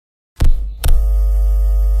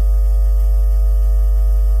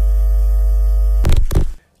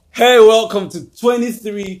Hey, welcome to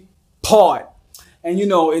 23 PODD. And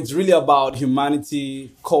it's really about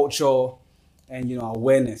humanity, culture, and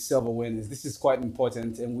awareness, self-awareness. This is quite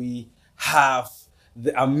important. And we have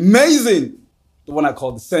the amazing, the one I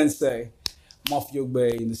call the sensei,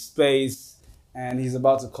 Mafyogbe, in the space, and he's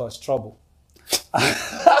about to cause trouble.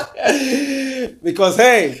 Because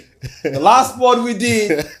hey, the last pod we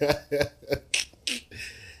did,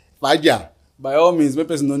 by all means, my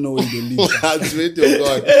person don't know where they live. I swear to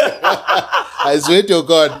God. I swear to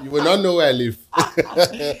God, you will not know where I live.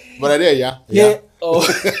 But I there, yeah. Yeah. Oh.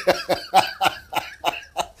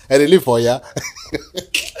 And they live for ya.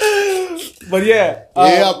 But yeah.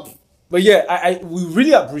 Yeah. But yeah, we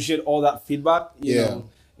really appreciate all that feedback. You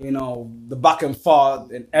know, the back and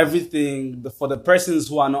forth and everything. For the persons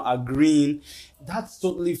who are not agreeing, that's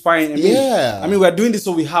totally fine. I mean, we're doing this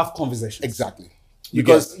so we have conversations. Exactly.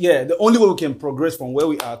 Because the only way we can progress from where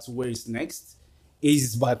we are to where it's next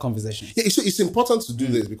is by conversation. Yeah, it's important to do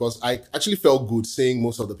this because I actually felt good saying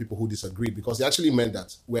most of the people who disagreed because it actually meant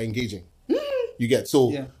that we're engaging. You get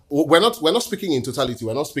so we're not speaking in totality.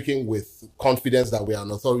 We're not speaking with confidence that we are an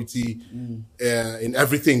authority in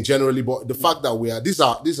everything generally. But the fact that we are this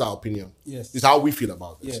is our opinion. Yes, this is how we feel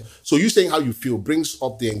about this. Yeah. So you saying how you feel brings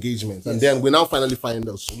up the engagement, and then we now finally find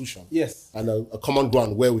a solution. Yes, and a common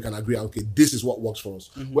ground where we can agree. Okay, this is what works for us.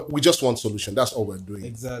 We just want solution. That's all we're doing.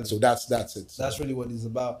 Exactly. So that's it. So that's really what it's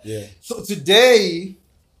about. Yeah. So today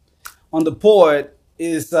on the PODD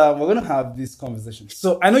is we're gonna have this conversation.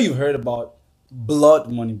 So I know you've heard about blood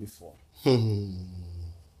money before.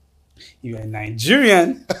 You're a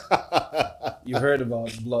Nigerian. You heard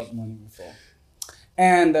about blood money before,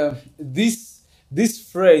 and this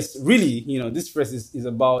phrase really, this phrase is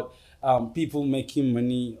about people making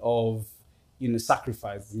money of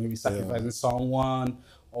sacrifices, maybe sacrificing someone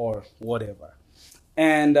or whatever,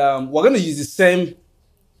 and we're gonna use the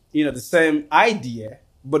same idea,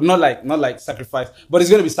 but not like sacrifice, but it's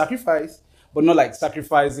gonna be sacrifice. But not like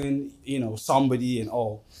sacrificing, somebody and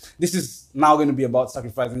all. This is now going to be about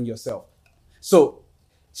sacrificing yourself. So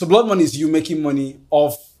blood money is you making money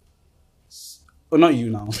off. Well, not you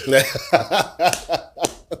now.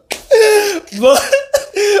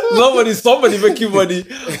 blood money is somebody making money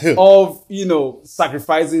of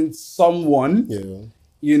sacrificing someone.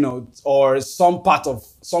 Or some part of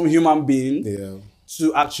some human being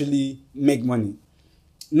to actually make money.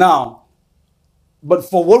 Now. But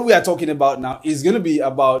for what we are talking about now is going to be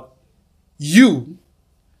about you,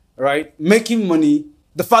 right? Making money,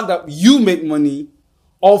 the fact that you make money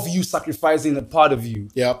of you sacrificing a part of you.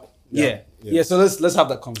 Yep. Yeah. So let's have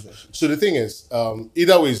that conversation. So the thing is,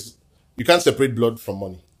 either ways, you can't separate blood from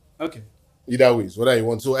money. Okay. Either ways, whatever you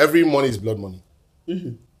want. So every money is blood money.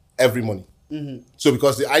 Every money. So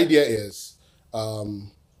because the idea is,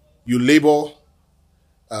 you labor,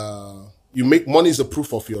 you make money is a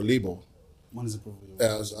proof of your labor.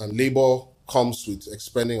 And labor comes with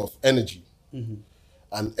expending of energy.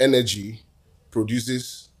 And energy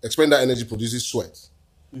expending that energy produces sweat.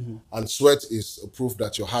 And sweat is a proof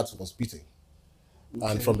that your heart was beating. Okay.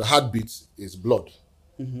 And from the heartbeat is blood.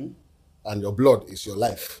 And your blood is your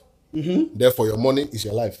life. Therefore, your money is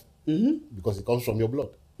your life. Because it comes from your blood.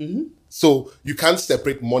 So you can't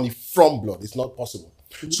separate money from blood. It's not possible.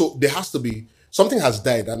 So there has to be, something has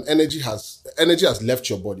died and energy has left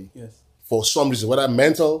your body. Yes. For some reason, whether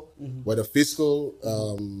mental, whether physical,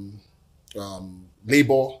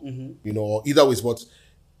 labor, or either ways. But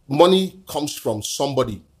money comes from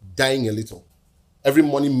somebody dying a little. Every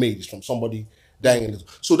money made is from somebody dying a little.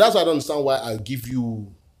 So that's why I don't understand why I give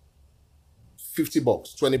you $50,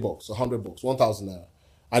 $20, $100, 1,000 naira,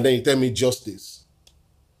 and then you tell me just this.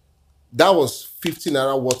 That was 15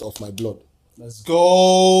 naira worth of my blood. Let's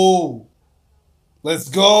go. That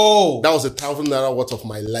was 1,000 naira worth of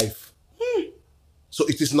my life. So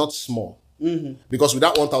it is not small. Because with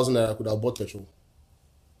that 1,000 naira, I could have bought petrol.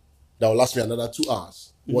 That would last me another 2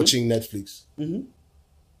 hours watching Netflix.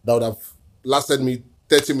 That would have lasted me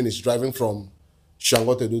 30 minutes driving from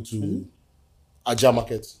Shangotedo to Aja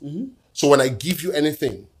Market. So when I give you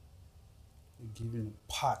anything, giving a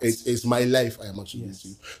part. It's my life I am actually giving to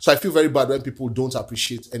you. So I feel very bad when people don't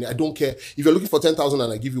appreciate, and I don't care. If you're looking for 10,000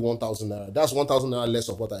 and I give you 1,000 naira, that's 1,000 naira less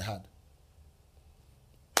of what I had.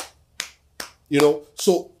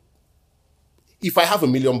 So if I have $1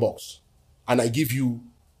 million and I give you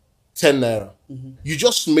 10 naira, you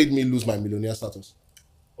just made me lose my millionaire status.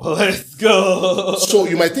 Let's go. So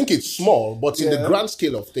you might think it's small, but in the grand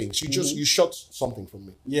scale of things, you shot something from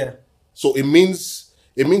me. Yeah. So it means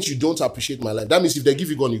you don't appreciate my life. That means if they give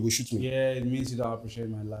you gun, you go shoot me. Yeah, it means you don't appreciate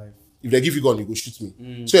my life. If they give you gun, you go shoot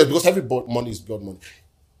me. So yes, because every money is blood money.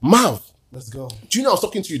 Mav, Let's go. Do you know I was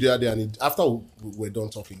talking to you the other day, and after we were done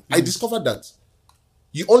talking, I discovered that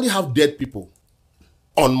you only have dead people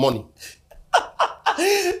on money.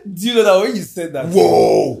 Do you know that when you said that?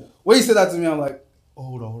 Whoa! When you said that to me, I'm like,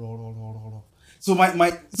 hold on. So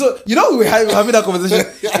so you know we were having that conversation,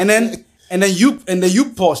 and then you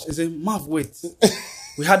paused and said, Marv, wait.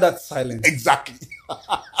 We had that silence. Exactly.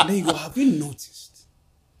 And then you go, have you noticed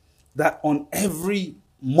that on every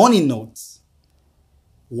money note,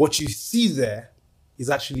 what you see there is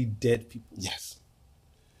actually dead people? Yes.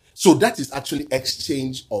 So that is actually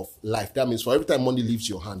exchange of life. That means for every time money leaves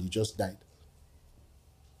your hand, you just died.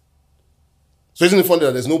 So isn't it funny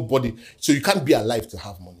that there's nobody, so you can't be alive to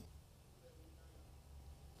have money?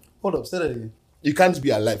 Hold up, say that again. You can't be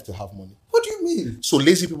alive to have money. What do you mean? So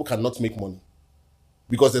lazy people cannot make money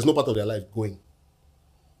because there's no part of their life going.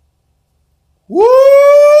 Woo!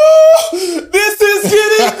 This is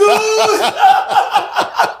getting good!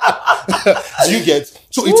 Do you get?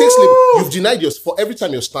 So it takes sleep. You've denied yourself for every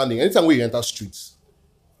time you're standing, anytime when you enter streets,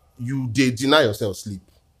 they deny yourself sleep.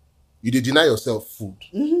 You deny yourself food.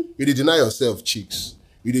 Mm-hmm. You deny yourself chicks.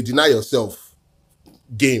 You deny yourself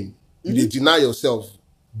game. You deny yourself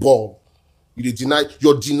ball.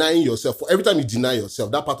 You're denying yourself. For every time you deny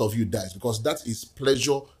yourself, that part of you dies because that is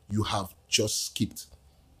pleasure you have just skipped.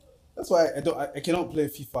 That's why I cannot play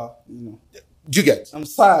FIFA. You know. Do you get? I'm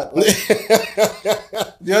sad. Like,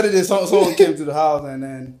 the other day, someone came to the house and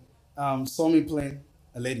then saw me playing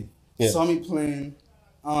a lady. Yes. Saw me playing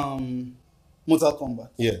Mortal Kombat.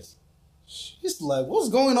 Yes. She's like, what's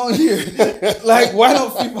going on here? Like, why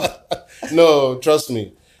not FIFA? No, trust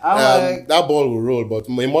me. Like, that ball will roll, but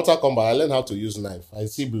in Mortal Kombat, I learned how to use knife. I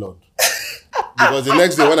see blood. Because the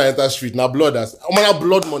next day when I enter street, now blood has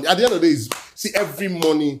blood money. At the end of the day, every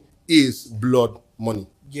money is blood money.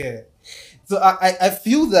 Yeah. So I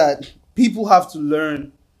feel that people have to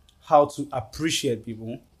learn how to appreciate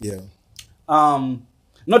people. Yeah.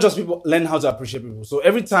 Not just people learn how to appreciate people. So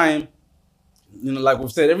every time, like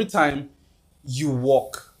we've said, every time you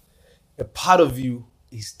walk, a part of you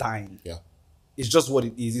is dying. Yeah. It's just what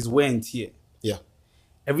it is. It's wear and tear. Yeah.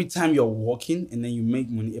 Every time you're walking and then you make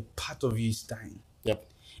money, a part of you is dying. Yep.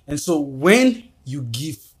 And so when you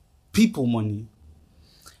give people money,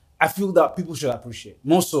 I feel that people should appreciate.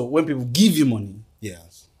 More so when people give you money.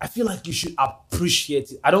 Yes. I feel like you should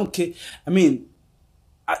appreciate it. I don't care. I mean,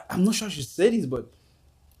 I'm not sure I should say this, but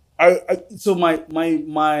so my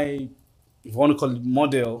if you want to call it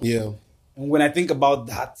model. Yeah. And when I think about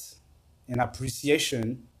that and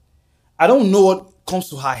appreciation, I don't know what comes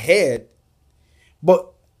to her head,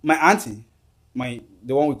 but my auntie,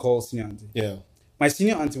 the one we call senior auntie. Yeah. My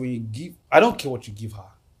senior auntie, when you give, I don't care what you give her.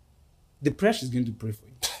 The prayer she's going to pray for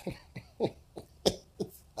you.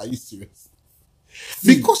 Are you serious?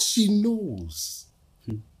 Because she knows.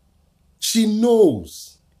 She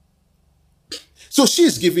knows. So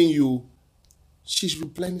she's giving you, she's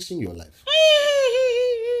replenishing your life.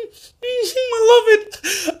 I love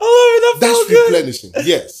it. That's replenishing.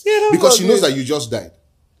 Yes. Yeah, because she knows that you just died.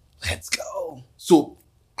 Let's go. So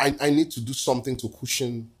I need to do something to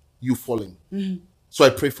cushion you falling. Mm-hmm. So I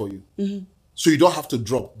pray for you. Mm-hmm. So you don't have to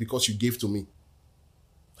drop because you gave to me.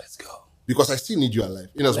 Let's go. Because I still need you alive.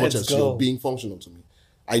 In as much as you're being functional to me.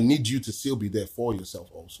 I need you to still be there for yourself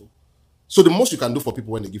also. So the most you can do for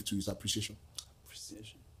people when they give to you is appreciation.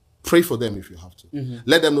 Pray for them if you have to. Mm-hmm.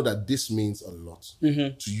 Let them know that this means a lot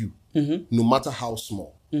to you, no matter how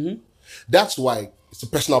small. Mm-hmm. That's why it's a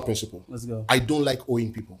personal principle. Let's go. I don't like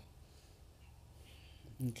owing people.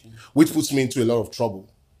 Okay. Which puts me into a lot of trouble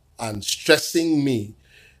and stressing me,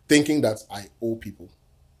 thinking that I owe people.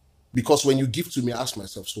 Because when you give to me, I ask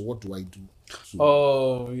myself, so what do I do?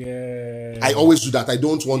 Oh, yeah. I always do that. I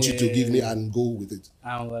don't want you to give me and go with it.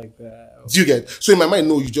 I don't like that. Do you get? So in my mind,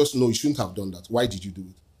 no, you just know you shouldn't have done that. Why did you do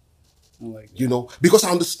it? Like you know, because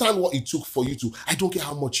I understand what it took for you to, I don't care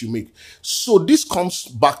how much you make. So this comes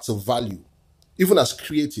back to value, even as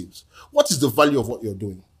creatives. What is the value of what you're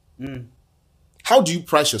doing? Mm. How do you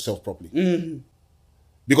price yourself properly? Mm-hmm.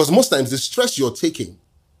 Because most times the stress you're taking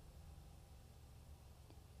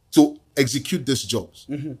to execute these jobs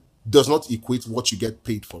does not equate what you get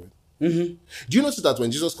paid for it. Mm-hmm. Do you notice that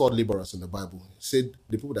when Jesus called laborers in the Bible, he said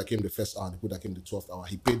the people that came the first hour, the people that came the 12th hour,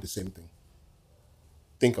 he paid the same thing?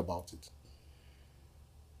 Think about it.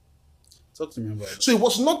 Talk to me about it. So it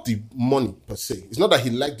was not the money per se. It's not that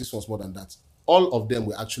he liked this ones more than that. All of them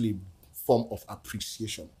were actually form of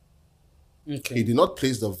appreciation. Okay. He did not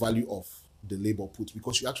place the value of the labor put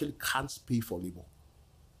because you actually can't pay for labor.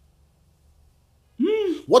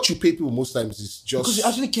 What you pay people most times is just... Because you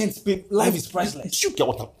actually can't pay. Life is priceless. You get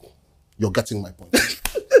what you're getting my point.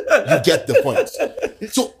 You get the point.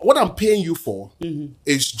 So what I'm paying you for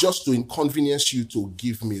is just to inconvenience you to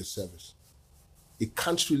give me a service. It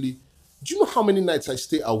can't really... Do you know how many nights I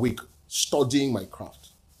stay awake studying my craft?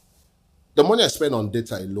 The money I spend on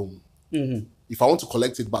data alone, if I want to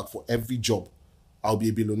collect it back for every job, I'll be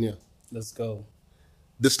a billionaire. Let's go.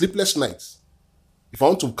 The sleepless nights, if I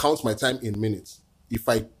want to count my time in minutes, if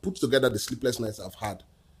I put together the sleepless nights I've had,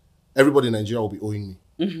 everybody in Nigeria will be owing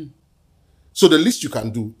me. So the least you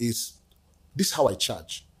can do is, this is how I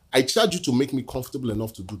charge. I charge you to make me comfortable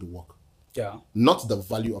enough to do the work. Yeah. Not the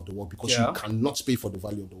value of the work, because you cannot pay for the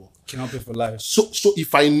value of the work. Cannot pay for life. So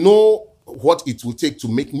if I know what it will take to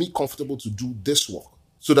make me comfortable to do this work,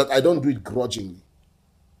 so that I don't do it grudgingly.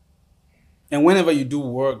 And whenever you do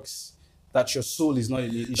works that your soul is not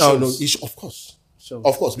in it, of course.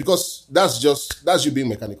 Of course, because that's you being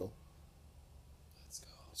mechanical. Let's go.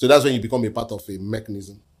 So that's when you become a part of a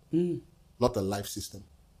mechanism, not a life system.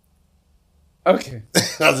 Okay.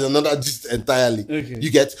 That's another gist entirely. Okay.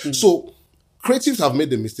 You get? So creatives have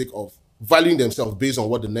made the mistake of valuing themselves based on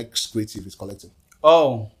what the next creative is collecting.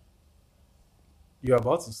 Oh. You're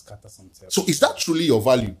about to scatter something. So is that truly your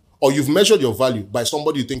value? Or you've measured your value by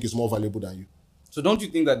somebody you think is more valuable than you? So don't you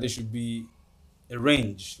think that there should be a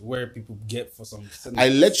range where people get for some... I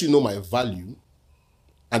let you know my value,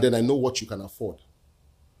 and then I know what you can afford.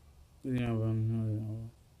 Yeah.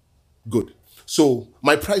 Good. So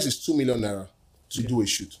my price is 2 million naira to do a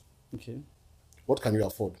shoot. Okay. What can you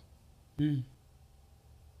afford?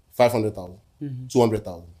 500,000,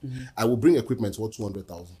 200,000. I will bring equipment worth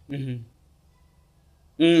 200,000.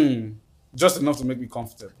 Just enough to make me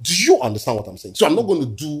comfortable. Do you understand what I'm saying? So I'm not going to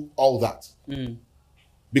do all that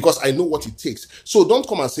because I know what it takes. So don't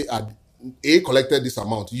come and say, A collected this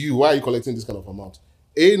amount. Why are you collecting this kind of amount?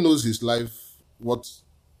 A knows his life, what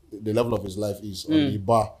the level of his life is on the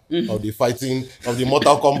bar of the fighting, of the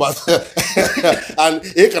Mortal Kombat. And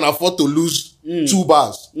A can afford to lose 2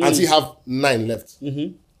 bars and he have 9 left.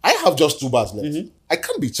 I have just 2 bars left. I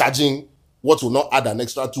can't be charging what will not add an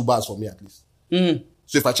extra 2 bars for me at least.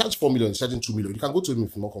 So if I charge 4 million, charging 2 million, you can go to him if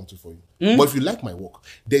it's not comfortable for you. But if you like my work,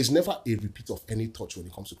 there is never a repeat of any touch when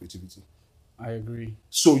it comes to creativity. I agree.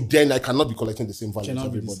 So then I cannot be collecting the same value as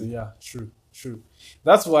everybody. Yeah, true.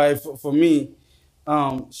 That's why for me,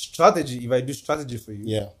 strategy, if I do strategy for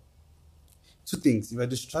you, 2 things. If I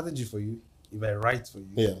do strategy for you, if I write for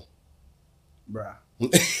you, bruh.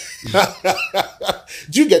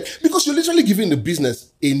 Do you get? Because you're literally giving the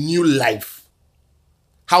business a new life.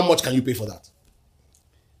 How much can you pay for that?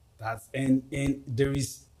 And there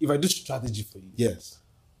is, if I do strategy for you, yes,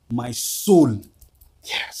 my soul,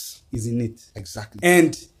 is in it. Exactly.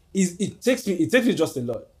 And it takes me just a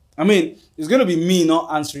lot. I mean, it's gonna be me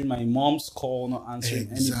not answering my mom's call, not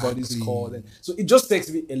answering anybody's call. So it just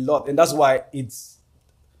takes me a lot, and that's why it's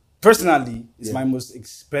personally my most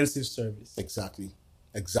expensive service. Exactly.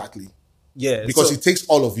 Yeah, because it takes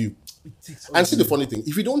all of you. And see the funny thing,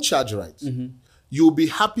 if you don't charge right, you'll be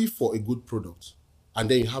happy for a good product, and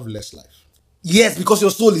then you have less life. Yes, because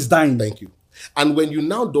your soul is dying. Thank you. And when you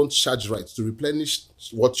now don't charge right to replenish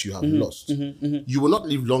what you have lost, you will not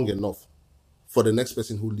live long enough for the next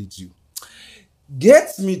person who leads you.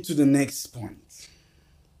 Gets me to the next point.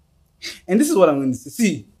 And this is what I'm going to say.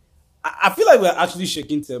 See, I feel like we're actually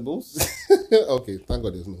shaking tables. Okay, thank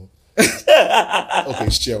God there's no. Okay,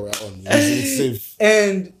 share, we're on. It's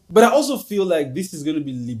safe. But I also feel like this is going to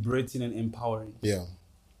be liberating and empowering. Yeah.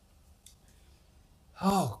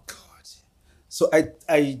 Oh God. So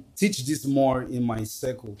I teach this more in my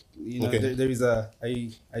circle. You know, there is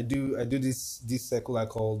I do this circle I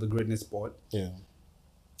call the Greatness Pod. Yeah.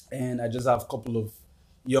 And I just have a couple of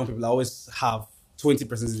young people. I always have 20%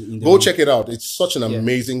 in the Go check it out. It's such an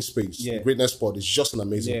amazing space. Yeah. The Greatness Pod is just an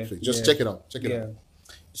amazing place. Just check it out. Check it out.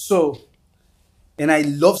 So, and I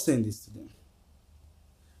love saying this to them.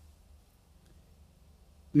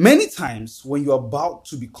 Many times when you're about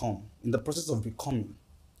to become, in the process of becoming,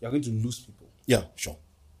 you're going to lose people. Yeah, sure.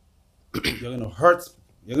 You're going to hurt people.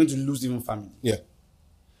 You're going to lose even family. Yeah.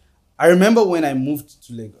 I remember when I moved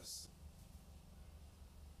to Lagos.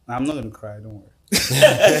 Now, I'm not going to cry, don't worry.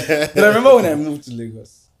 But I remember when I moved to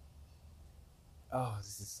Lagos. Oh,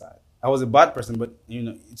 this is sad. I was a bad person, but you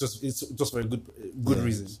know, it was for a good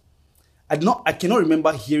reason. I cannot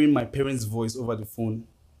remember hearing my parents' voice over the phone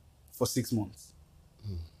for 6 months.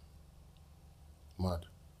 Mad.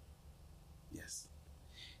 Yes.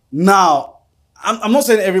 Now, I'm not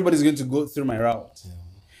saying everybody's going to go through my route. Yeah.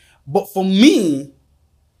 But for me,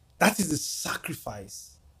 that is the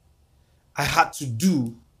sacrifice I had to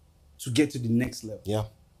do to get to the next level. Yeah.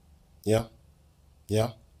 Yeah.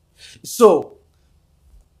 Yeah. So,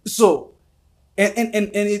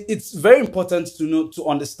 it's very important to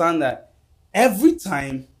understand that every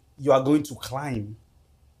time you are going to climb,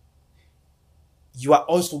 you are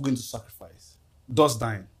also going to sacrifice. Thus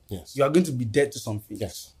dying. Yes. You are going to be dead to something.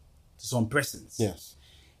 Yes. To some persons. Yes.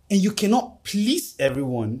 And you cannot please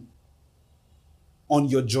everyone on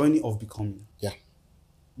your journey of becoming. Yeah.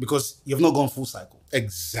 Because you have not gone full cycle.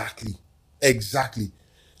 Exactly.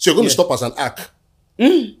 So you're going to stop as an arc.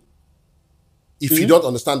 If you don't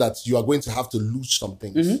understand that you are going to have to lose some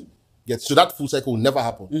things. So that full cycle will never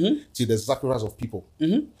happen till there's sacrifice of people.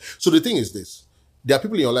 So the thing is this. There are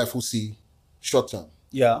people in your life who see short term.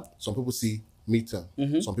 Yeah. Some people see mid-term.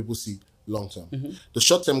 Some people see long-term. The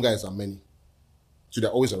short-term guys are many. So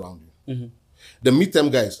they're always around you. The mid-term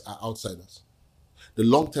guys are outsiders. The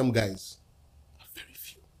long-term guys are very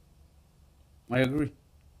few. I agree.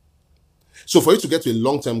 So for you to get to a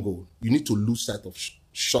long-term goal, you need to lose sight of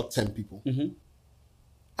short-term people.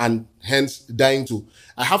 And hence dying to...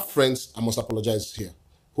 I have friends, I must apologize here,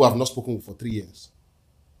 who have not spoken for 3 years.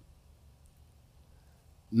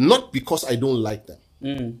 Not because I don't like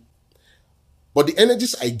them. But the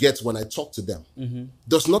energies I get when I talk to them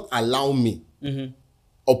does not allow me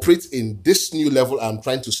operate in this new level I'm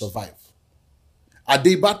trying to survive. Are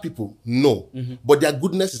they bad people? No. But their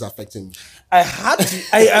goodness is affecting me. I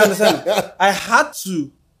understand. I had to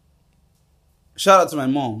shout out to my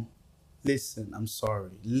mom. Listen, I'm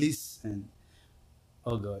sorry. Listen.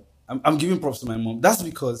 Oh God. I'm giving props to my mom. That's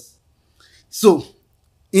because, so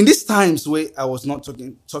in these times where I was not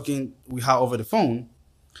talking with her over the phone,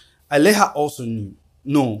 I let her also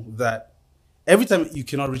know that every time you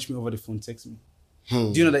cannot reach me over the phone, text me.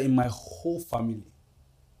 Do you know that in my whole family,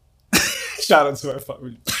 shout out to my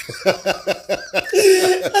family.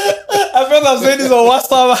 I felt I'm saying this on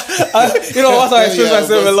WhatsApp. WhatsApp I express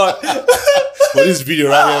myself a lot. For this video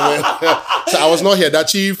right here, man. So I was not here. That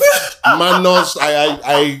chief, Manos,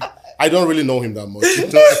 I don't really know him that much.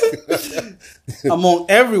 Among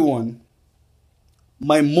everyone,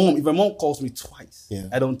 if my mom calls me twice,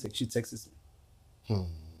 I don't text. She texts me.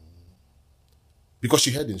 Because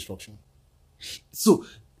she heard the instruction. So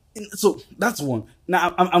that's one.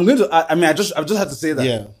 Now I'm going to. I've just had to say that.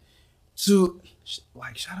 Yeah. To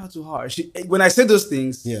shout out to her. When I say those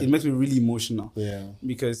things, it makes me really emotional. Yeah.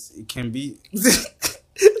 Because it can be.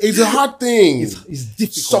 It's a hard thing. It's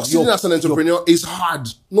difficult. Succeeding as an entrepreneur is hard.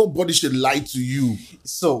 Nobody should lie to you.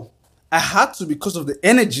 So I had to, because of the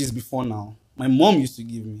energies before now, my mom used to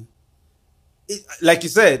give me. Like you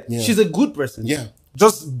said, she's a good person. Yeah.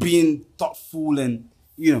 Just being thoughtful and,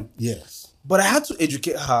 Yes. But I had to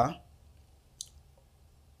educate her,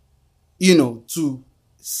 to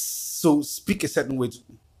speak a certain way to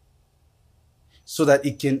me. So that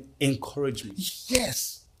it can encourage me.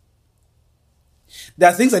 Yes. There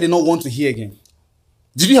are things I did not want to hear again.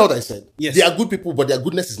 Did you hear what I said? Yes. They are good people, but their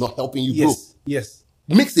goodness is not helping you grow. Yes.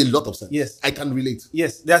 Makes a lot of sense. Yes. I can relate.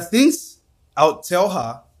 Yes. There are things I'll tell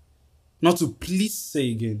her not to please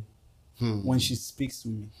say again when she speaks to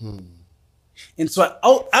me. And so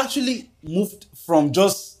I actually moved from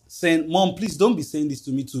just saying, Mom, please don't be saying this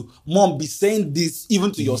to me, to Mom, be saying this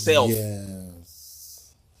even to yourself.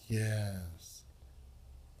 Yes.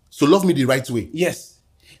 So love me the right way. Yes.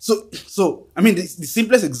 So the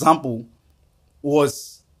simplest example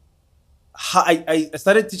was how I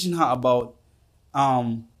started teaching her about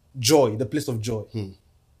joy, the place of joy.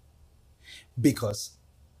 Because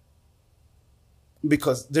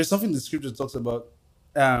there's something in the scripture that talks about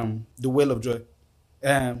the well of joy.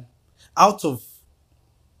 Out of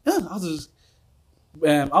this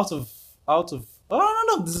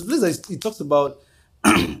place that it talks about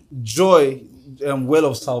joy, well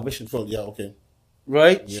of salvation. Okay.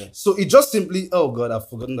 Right? Yeah. So it just simply, oh God, I've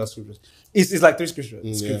forgotten that scriptures. It's like 3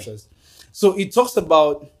 scriptures. Yeah. So it talks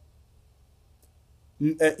about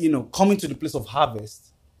coming to the place of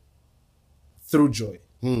harvest through joy.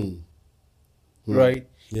 Right?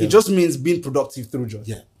 Yeah. It just means being productive through joy.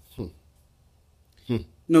 Yeah.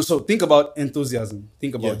 So think about enthusiasm.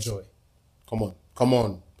 Think about joy. Come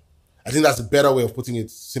on. I think that's a better way of putting it.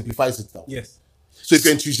 Simplifies it now. Yes. So if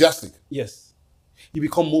you're enthusiastic. Yes. You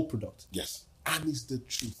become more productive. Yes. And it's the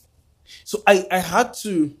truth. So I had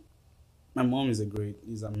to. My mom is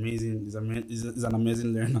amazing. Is an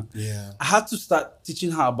amazing learner. Yeah. I had to start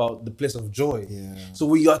teaching her about the place of joy. Yeah. So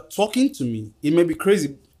when you are talking to me, it may be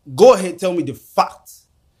crazy. Go ahead, tell me the facts.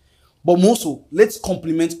 But more so, let's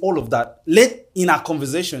complement all of that. In our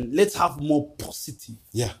conversation, let's have more positive,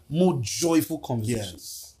 more joyful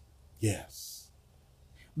conversations. Yes.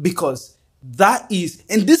 Because that is,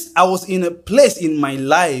 and this, I was in a place in my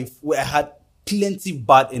life where I had plenty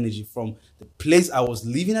bad energy from the place I was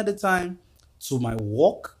living at the time to my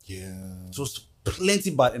work. Yeah. It was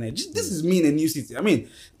plenty bad energy. This is me in a new city. I mean,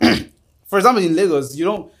 for example, in Lagos,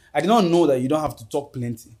 I did not know that you don't have to talk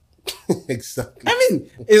plenty. Exactly. I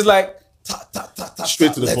mean, it's like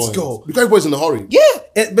straight to the point. Let's go. Because everybody's in a hurry.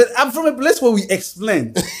 Yeah, but I'm from a place where we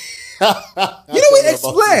explain. We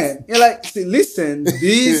explain. You're like, say, listen,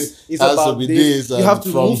 this is about this. You have to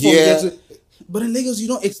move from here to. But in Lagos, you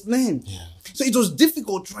don't explain. Yeah. So it was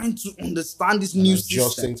difficult trying to understand this new system.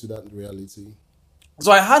 Adjusting to that reality.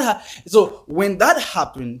 So I had her. So when that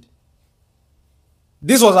happened,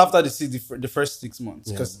 this was after the first 6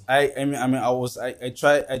 months, because I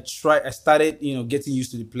started getting used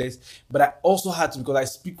to the place, but I also had to, because I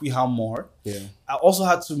speak with her more. Yeah. I also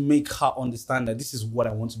had to make her understand that this is what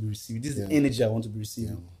I want to be receiving. This is the energy I want to be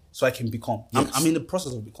receiving, so I can become. Yes. I'm in the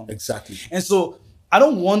process of becoming. Exactly. And so I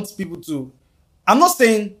don't want people to. I'm not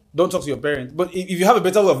saying don't talk to your parents, but if you have a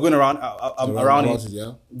better way of going around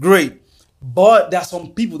it, great. But there are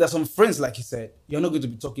some people, there are some friends, like you said, you're not going to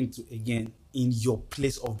be talking to again in your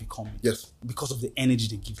place of becoming. Yes. Because of the energy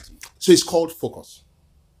they give to you. So it's called focus.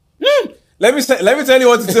 Let me tell you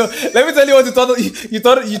what you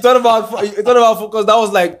thought about focus. That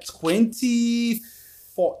was like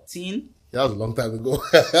 2014. That was a long time ago.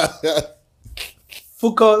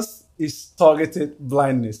 Focus is targeted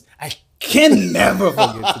blindness. I can never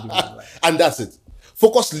forget to do that. And that's it.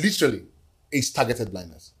 Focus literally is targeted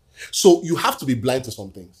blindness. So you have to be blind to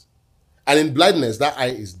some things. And in blindness, that eye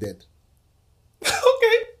is dead.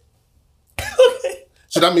 Okay.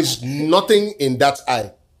 So that means nothing in that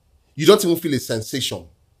eye. You don't even feel a sensation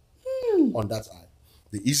on that eye.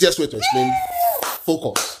 The easiest way to explain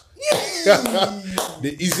focus.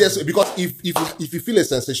 The easiest way, because if you feel a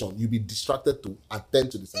sensation, you'll be distracted to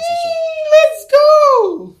attend to the sensation. Let's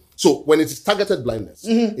go. So when it is targeted blindness,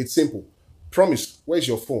 it's simple. Promise, where's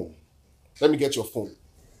your phone? Let me get your phone.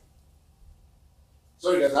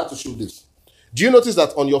 Sorry guys, I have to show this. Do you notice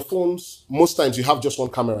that on your phones, most times you have just one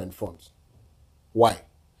camera in front? Why?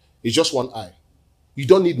 It's just one eye. You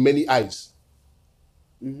don't need many eyes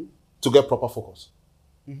to get proper focus.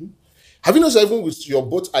 Have you noticed that even with your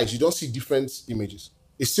both eyes, you don't see different images?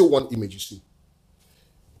 It's still one image you see.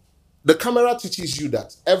 The camera teaches you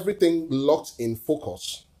that everything locked in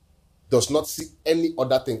focus does not see any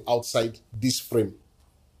other thing outside this frame.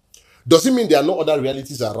 Does it mean there are no other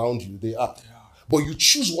realities around you? They are. But you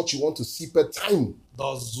choose what you want to see per time.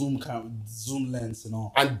 The zoom lens and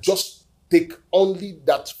all. And just take only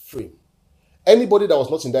that frame. Anybody that was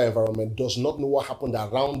not in that environment does not know what happened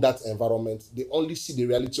around that environment. They only see the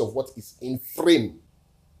reality of what is in frame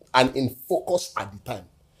and in focus at the time.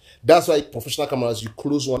 That's why professional cameras, you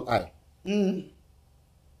close one eye.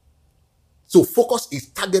 So focus is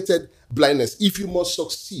targeted blindness. If you must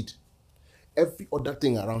succeed, every other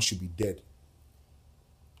thing around should be dead.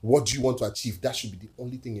 What do you want to achieve? That should be the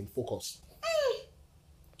only thing in focus.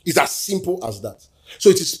 It's as simple as that. So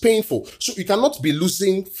it is painful. So you cannot be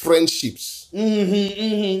losing friendships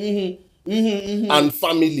and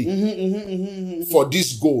family for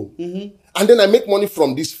this goal. And then I make money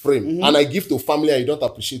from this frame and I give to family and you don't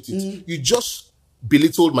appreciate it. You just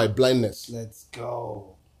belittled my blindness. Let's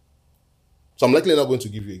go. So I'm likely not going to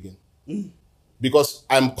give you again. Because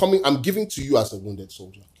I'm giving to you as a wounded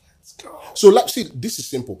soldier. So see, this is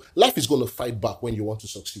simple. Life is going to fight back when you want to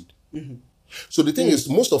succeed. So the thing is,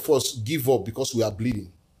 most of us give up because we are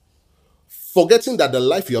bleeding. Forgetting that the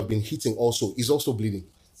life you have been hitting also is also bleeding.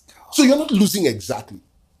 So you're not losing exactly.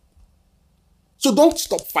 So don't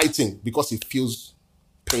stop fighting because it feels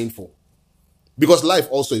painful. Because life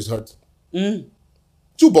also is hurt. 2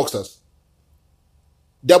 boxers.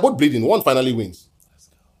 They are both bleeding. One finally wins.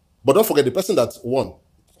 But don't forget, the person that won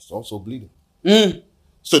is also bleeding.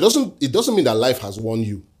 So it doesn't mean that life has won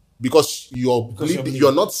you, because you're bleeding.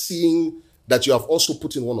 You're not seeing that you have also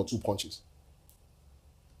put in 1 or 2 punches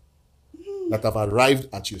that have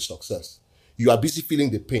arrived at your success. You are busy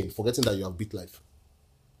feeling the pain, forgetting that you have beat life.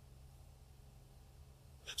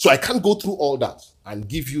 So I can't go through all that and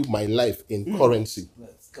give you my life in currency.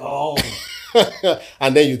 Let's go.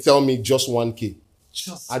 And then you tell me just 1K.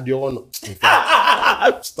 Just at your own.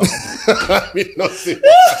 Stop. I mean, not say what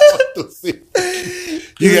I want to say.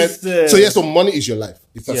 So money is your life.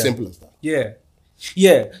 It's as simple as that. Yeah.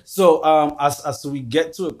 So as we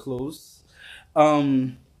get to a close,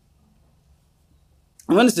 I'm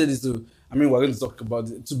going to say this too. We're going to talk about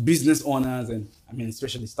it to business owners and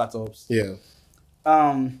especially startups. Yeah.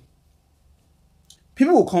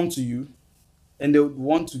 People will come to you and they would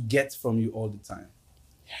want to get from you all the time.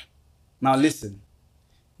 Yeah. Now listen,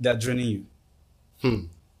 they're draining you.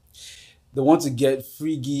 They want to get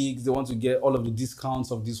free gigs. They want to get all of the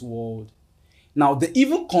discounts of this world. Now, they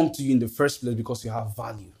even come to you in the first place because you have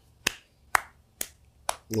value.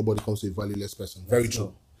 Nobody comes to a valueless person. Very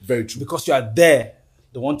true. Very true. Because you are there,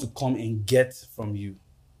 they want to come and get from you.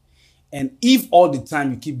 And if all the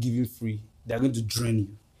time you keep giving free, they're going to drain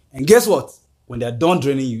you. And guess what? When they're done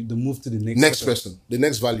draining you, they move to the next person. The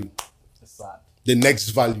next value. It's sad. The next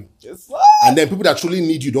value. It's sad. And then people that truly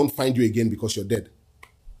need you don't find you again because you're dead.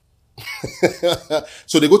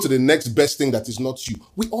 So they go to the next best thing that is not you.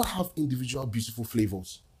 We all have individual beautiful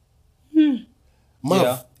flavors.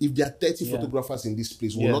 Marv, if there are 30 photographers in this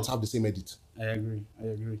place, we will not have the same edit. I agree.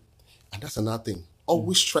 And that's another thing.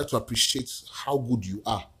 Always try to appreciate how good you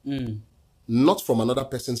are. Not from another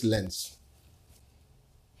person's lens.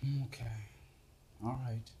 Okay. All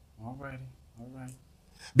right.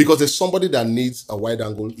 Because there's somebody that needs a wide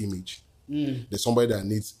angle image. There's somebody that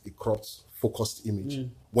needs a cropped, focused image.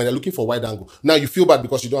 When they're looking for wide angle. Now you feel bad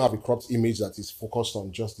because you don't have a cropped image that is focused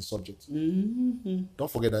on just the subject. Don't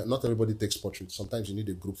forget that not everybody takes portraits. Sometimes you need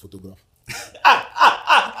a group photograph.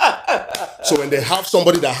 So when they have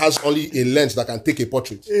somebody that has only a lens that can take a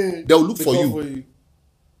portrait, they'll look for you.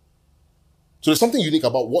 So there's something unique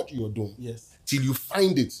about what you're doing. Yes. Till you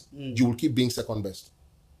find it, you will keep being second best.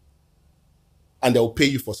 And they'll pay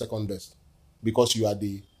you for second best. Because you are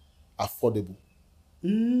the affordable,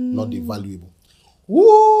 not the valuable.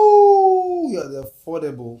 Woo! You're the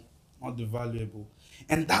affordable, not the valuable.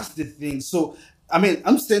 And that's the thing. So, I mean,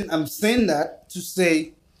 I'm saying that to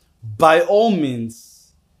say, by all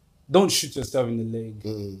means, don't shoot yourself in the leg.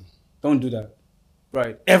 Don't do that.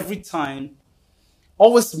 Right? Every time,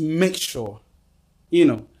 always make sure,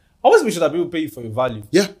 always make sure that people pay you for your value.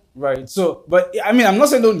 Yeah. Right. So, but I mean, I'm not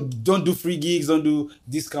saying don't do free gigs, don't do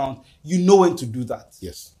discount. You know when to do that.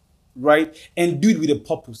 Yes. Right? And do it with a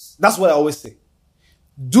purpose. That's what I always say.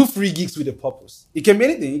 Do free gigs with a purpose. It can be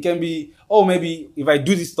anything. It can be, maybe if I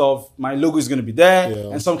do this stuff, my logo is going to be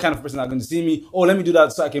there, and some kind of person are going to see me. Let me do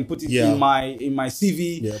that so I can put it in my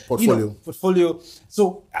CV. Yeah, portfolio. Portfolio.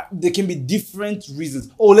 So there can be different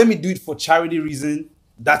reasons. Let me do it for charity reason.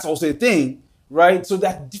 That's also a thing, right? So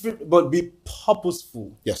that's different, but be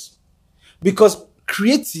purposeful. Yes. Because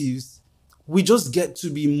creatives, we just get to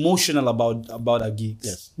be emotional about our gigs.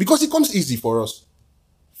 Yes. Because it comes easy for us.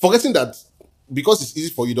 Forgetting that because it's easy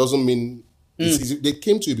for you doesn't mean it's easy. They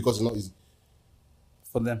came to you because it's not easy.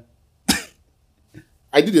 For them.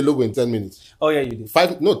 I did a logo in 10 minutes. Oh, yeah, you did.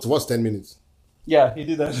 It was 10 minutes. Yeah, he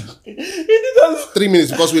did that. He did that. 3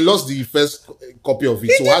 minutes because we lost the first copy of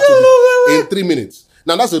it. So I had to do in 3 minutes.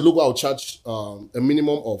 Now, that's a logo I'll charge a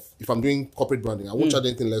minimum of, if I'm doing corporate branding, I won't charge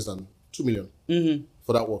anything less than 2 million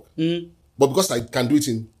for that work. But because I can do it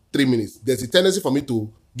in 3 minutes, there's a tendency for me to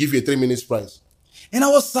give you a 3 minutes price. And I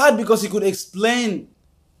was sad because he could explain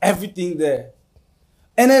everything there.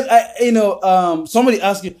 And then, somebody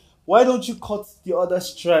asked you, why don't you cut the other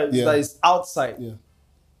stripe that is outside? Yeah.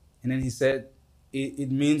 And then he said, it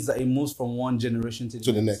means that it moves from one generation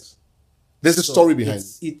to the next. There's a story behind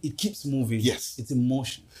it. It keeps moving. Yes. It's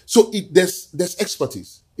emotion. So there's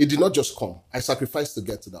expertise. It did not just come. I sacrificed to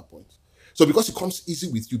get to that point. So because it comes easy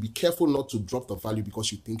with you, be careful not to drop the value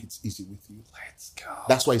because you think it's easy with you. Let's go.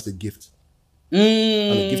 That's why it's a gift.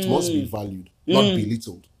 And a gift must be valued, not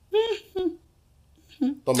belittled.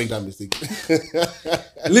 Don't make that mistake.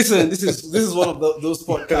 Listen, this is one of those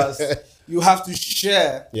podcasts you have to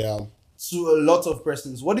share to a lot of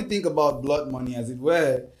persons. What do you think about blood money, as it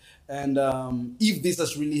were? And if this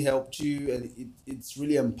has really helped you and it's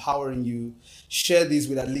really empowering you, share this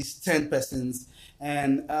with at least 10 persons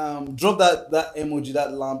and drop that emoji,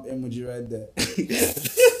 that lamp emoji right there.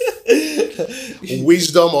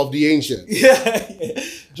 Wisdom of the ancient. Yeah.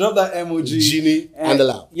 Drop that emoji. Genie and the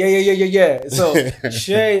lamp. Yeah. So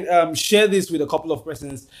share this with a couple of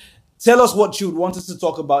persons. Tell us what you would want us to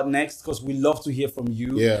talk about next, because we love to hear from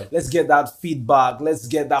you. Yeah. Let's get that feedback. Let's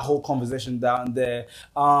get that whole conversation down there.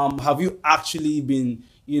 Have you actually been,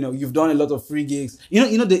 you've done a lot of free gigs.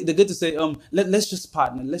 They get to say, let's just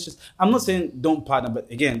partner. I'm not saying don't partner, but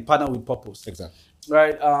again, partner with purpose. Exactly.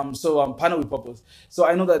 Right. So partner with purpose. So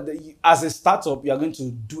I know that as a startup, you are going to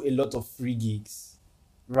do a lot of free gigs.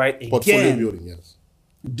 Right. Again, portfolio building, yes.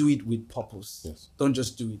 Do it with purpose. Yes. Don't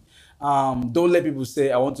just do it. Don't let people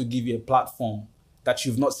say, I want to give you a platform that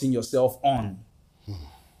you've not seen yourself on.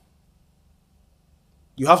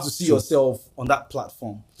 You have to see yourself on that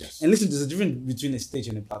platform. Yes. And listen, there's a difference between a stage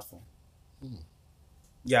and a platform.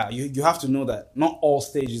 Yeah, you have to know that not all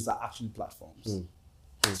stages are actually platforms.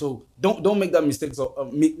 So don't make that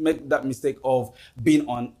mistake of being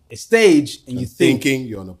on a stage and you thinking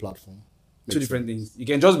you're on a platform. Two different things. You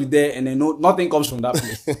can just be there and then nothing comes from that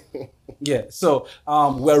place. Yeah. So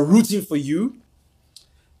we're rooting for you.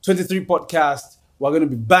 23 podcast. We're going to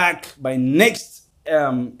be back by next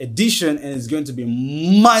edition, and it's going to be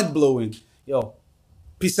mind-blowing. Yo,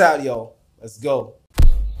 peace out, yo. Let's go.